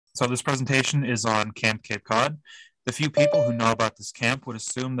So this presentation is on Camp Cape Cod. The few people who know about this camp would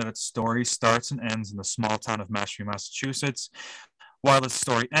assume that its story starts and ends in the small town of Mashpee, Massachusetts. While its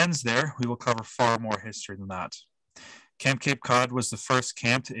story ends there, we will cover far more history than that. Camp Cape Cod was the first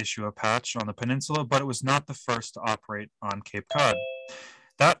camp to issue a patch on the peninsula, but it was not the first to operate on Cape Cod.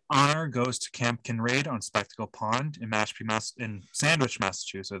 That honor goes to Camp Kinraide on Spectacle Pond in Sandwich,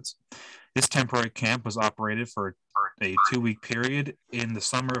 Massachusetts. This temporary camp was operated for a 2-week period in the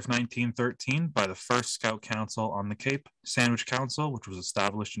summer of 1913 by the first Scout Council on the Cape, Sandwich Council, which was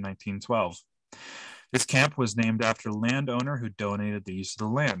established in 1912. This camp was named after the landowner who donated the use of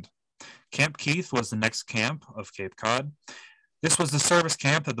the land. Camp Keith was the next camp of Cape Cod. This was the service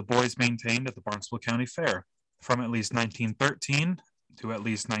camp that the boys maintained at the Barnstable County Fair. From at least 1913 to at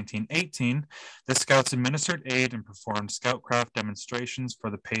least 1918, the Scouts administered aid and performed Scoutcraft demonstrations for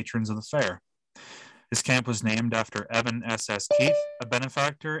the patrons of the fair. This camp was named after Evan S.S. Keith, a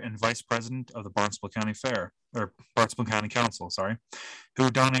benefactor and vice president of the Barnstable County Council, who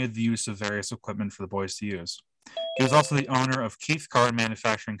donated the use of various equipment for the boys to use. He was also the owner of Keith Car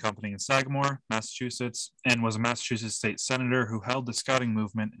Manufacturing Company in Sagamore, Massachusetts, and was a Massachusetts state senator who held the scouting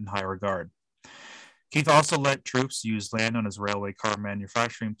movement in high regard. Keith also let troops use land on his railway car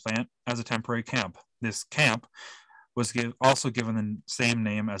manufacturing plant as a temporary camp. This camp was also given the same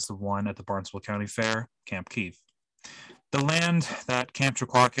name as the one at the Barnstable County Fair, Camp Keith. The land that Camp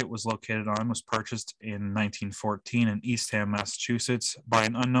Chilliwacket was located on was purchased in 1914 in Eastham, Massachusetts by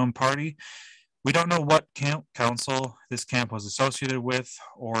an unknown party. We don't know what camp council this camp was associated with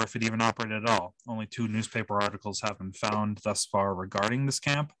or if it even operated at all. Only 2 newspaper articles have been found thus far regarding this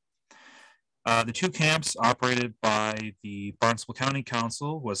camp. The 2 camps operated by the Barnstable County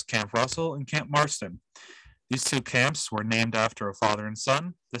Council was Camp Russell and Camp Marston. These 2 camps were named after a father and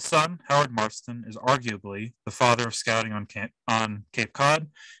son. The son, Howard Marston, is arguably the father of scouting on Cape Cod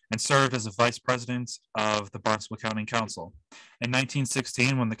and served as a vice president of the Barnstable County Council. In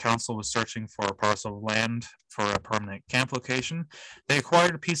 1916, when the council was searching for a parcel of land for a permanent camp location, they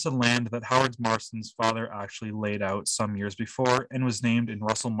acquired a piece of land that Howard Marston's father actually laid out some years before and was named in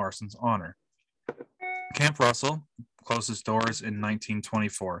Russell Marston's honor. Camp Russell closed its doors in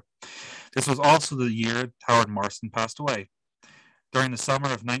 1924. This was also the year Howard Marston passed away. During the summer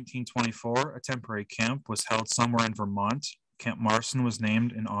of 1924, a temporary camp was held somewhere in Vermont. Camp Marston was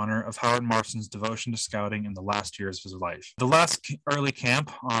named in honor of Howard Marston's devotion to scouting in the last years of his life. The last early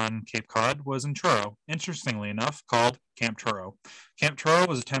camp on Cape Cod was in Truro, interestingly enough, called Camp Truro. Camp Truro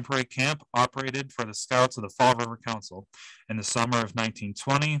was a temporary camp operated for the Scouts of the Fall River Council. In the summer of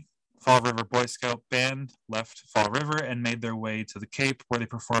 1920, Fall River Boy Scout Band left Fall River and made their way to the Cape, where they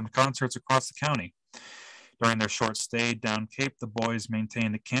performed concerts across the county. During their short stay down Cape, the boys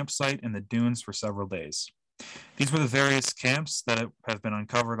maintained a campsite in the dunes for several days. These were the various camps that have been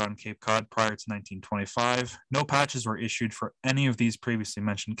uncovered on Cape Cod prior to 1925. No patches were issued for any of these previously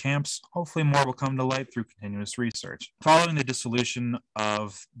mentioned camps. Hopefully more will come to light through continuous research. Following the dissolution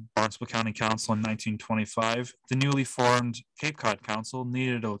of Barnstable County Council in 1925, the newly formed Cape Cod Council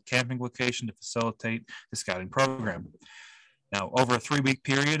needed a camping location to facilitate the scouting program. Now, over a 3-week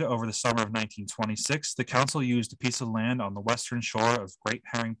period over the summer of 1926, the council used a piece of land on the western shore of Great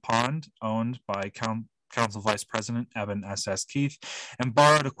Herring Pond, owned by Council Vice President Evan S.S. Keith, and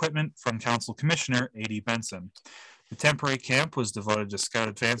borrowed equipment from Council Commissioner A.D. Benson. The temporary camp was devoted to scout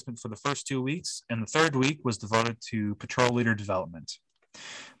advancement for the first 2 weeks, and the 3rd week was devoted to patrol leader development.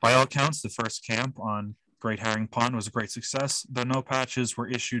 By all accounts, the first camp on Great Herring Pond was a great success, though no patches were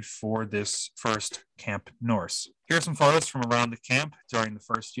issued for this first Camp Norse. Here are some photos from around the camp during the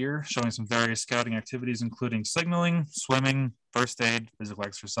first year, showing some various scouting activities, including signaling, swimming, first aid, physical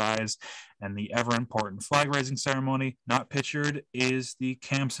exercise, and the ever-important flag-raising ceremony. Not pictured is the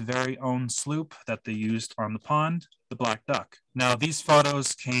camp's very own sloop that they used on the pond, the Black Duck. Now, these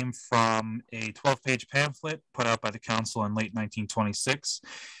photos came from a 12-page pamphlet put out by the council in late 1926.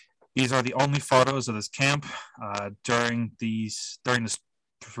 These are the only photos of this camp during this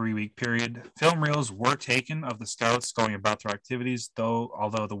 3-week period. Film reels were taken of the scouts going about their activities,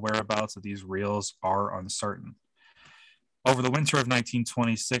 although the whereabouts of these reels are uncertain. Over the winter of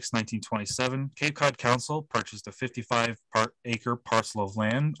 1926-1927, Cape Cod Council purchased a 55-acre parcel of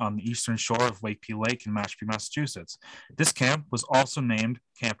land on the eastern shore of Wakepee Lake in Mashpee, Massachusetts. This camp was also named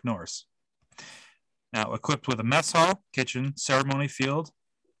Camp Norse. Now, equipped with a mess hall, kitchen, ceremony field,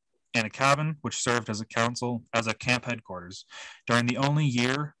 and a cabin, which served as a camp headquarters. During the only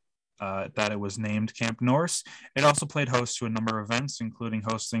year that it was named Camp Norse, it also played host to a number of events, including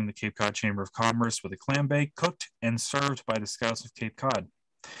hosting the Cape Cod Chamber of Commerce with a clam bake cooked and served by the Scouts of Cape Cod.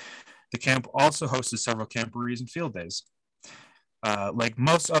 The camp also hosted several camporees and field days. Like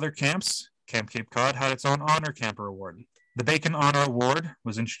most other camps, Camp Cape Cod had its own Honor Camper Award. The Bacon Honor Award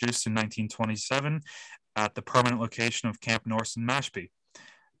was introduced in 1927 at the permanent location of Camp Norse in Mashpee.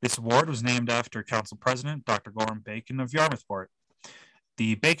 This award was named after Council President Dr. Gorham Bacon of Yarmouthport.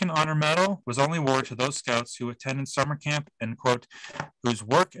 The Bacon Honor Medal was only awarded to those scouts who attended summer camp and, quote, whose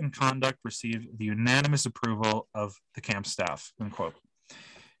work and conduct received the unanimous approval of the camp staff, end quote.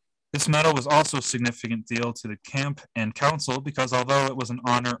 This medal was also a significant deal to the camp and council because although it was an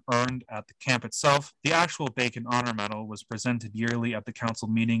honor earned at the camp itself, the actual Bacon Honor Medal was presented yearly at the council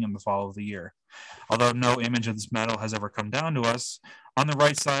meeting in the fall of the year. Although no image of this medal has ever come down to us, on the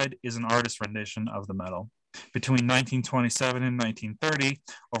right side is an artist's rendition of the medal. Between 1927 and 1930,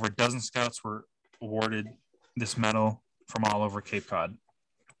 over a dozen scouts were awarded this medal from all over Cape Cod.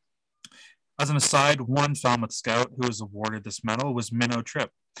 As an aside, one Falmouth scout who was awarded this medal was Minnow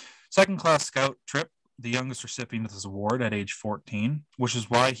Tripp. Second-class scout Tripp, the youngest recipient of this award at age 14, which is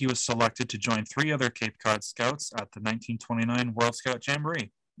why he was selected to join 3 other Cape Cod scouts at the 1929 World Scout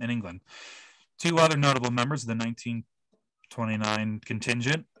Jamboree in England. 2 other notable members of the 1929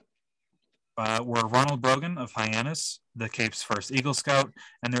 contingent were Ronald Brogan of Hyannis, the Cape's first Eagle Scout,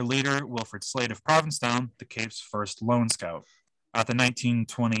 and their leader, Wilfred Slade of Provincetown, the Cape's first Lone Scout. At the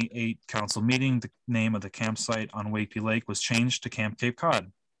 1928 council meeting, the name of the campsite on Wakeby Lake was changed to Camp Cape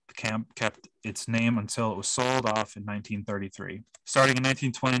Cod. The camp kept its name until it was sold off in 1933. Starting in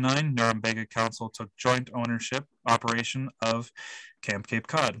 1929, Norumbega Council took joint ownership operation of Camp Cape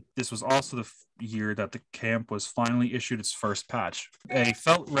Cod. This was also the year that the camp was finally issued its first patch. A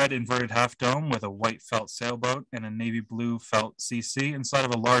felt red inverted half dome with a white felt sailboat and a navy blue felt CC inside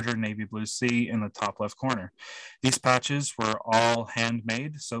of a larger navy blue C in the top left corner. These patches were all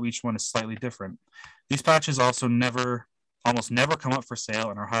handmade, so each one is slightly different. These patches also almost never come up for sale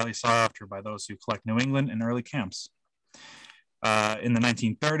and are highly sought after by those who collect New England and early camps. In the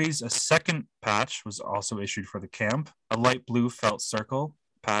 1930s, a second patch was also issued for the camp, a light blue felt circle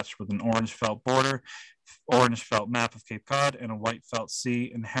patch with an orange felt border, orange felt map of Cape Cod, and a white felt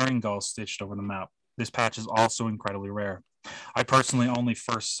sea and herring gull stitched over the map. This patch is also incredibly rare. I personally only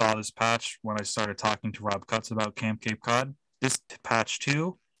first saw this patch when I started talking to Rob Cutts about Camp Cape Cod. This patch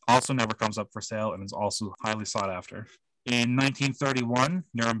too also never comes up for sale and is also highly sought after. In 1931,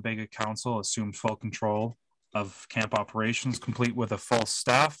 Norumbega Council assumed full control of camp operations, complete with a full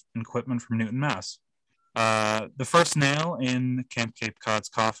staff and equipment from Newton, Mass. The first nail in Camp Cape Cod's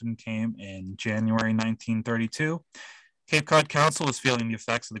coffin came in January 1932. Cape Cod Council was feeling the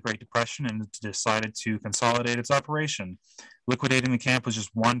effects of the Great Depression and decided to consolidate its operation. Liquidating the camp was just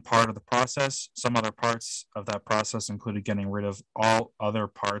one part of the process. Some other parts of that process included getting rid of all other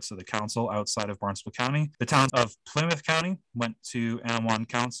parts of the council outside of Barnstable County. The town of Plymouth County went to Anawan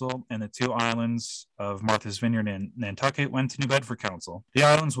Council, and the 2 islands of Martha's Vineyard and Nantucket went to New Bedford Council. The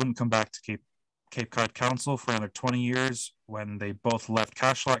islands wouldn't come back to Cape Cod Council for another 20 years when they both left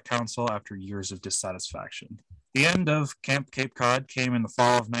Cashlot Council after years of dissatisfaction. The end of Camp Cape Cod came in the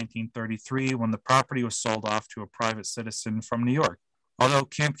fall of 1933 when the property was sold off to a private citizen from New York. Although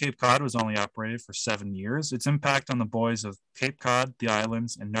Camp Cape Cod was only operated for 7 years, its impact on the boys of Cape Cod, the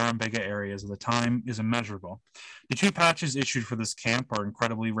islands, and Norumbega areas of the time is immeasurable. The 2 patches issued for this camp are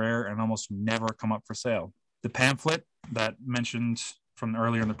incredibly rare and almost never come up for sale. The pamphlet that mentioned from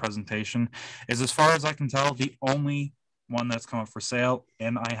earlier in the presentation is, as far as I can tell, the only one that's come up for sale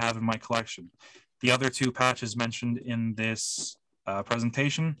and I have in my collection. The other 2 patches mentioned in this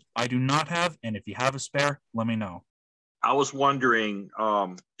presentation, I do not have, and if you have a spare, let me know. I was wondering,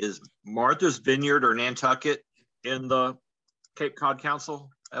 is Martha's Vineyard or Nantucket in the Cape Cod Council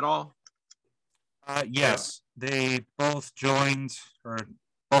at all? Yes, they both joined, or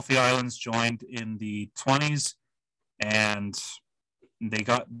both the islands joined in the 20s, and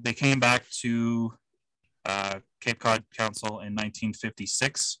they came back to Cape Cod Council in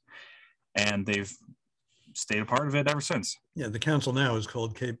 1956. And they've stayed a part of it ever since. Yeah, the council now is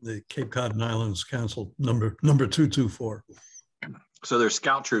called the Cape Cod and Islands Council number 224. So there's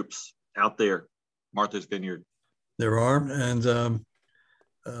scout troops out there, Martha's Vineyard. There are, and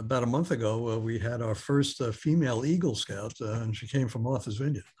about a month ago, we had our first female Eagle Scout, and she came from Martha's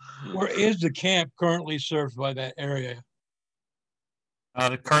Vineyard. Where is the camp currently served by that area?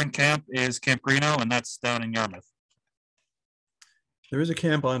 The current camp is Camp Greeno, and that's down in Yarmouth. There is a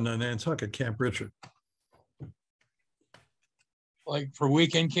camp on Nantucket, Camp Richard. Like for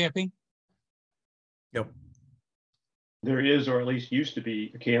weekend camping? Yep. There is, or at least used to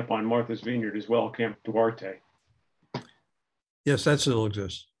be, a camp on Martha's Vineyard as well, Camp Duarte. Yes, that still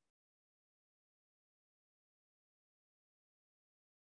exists.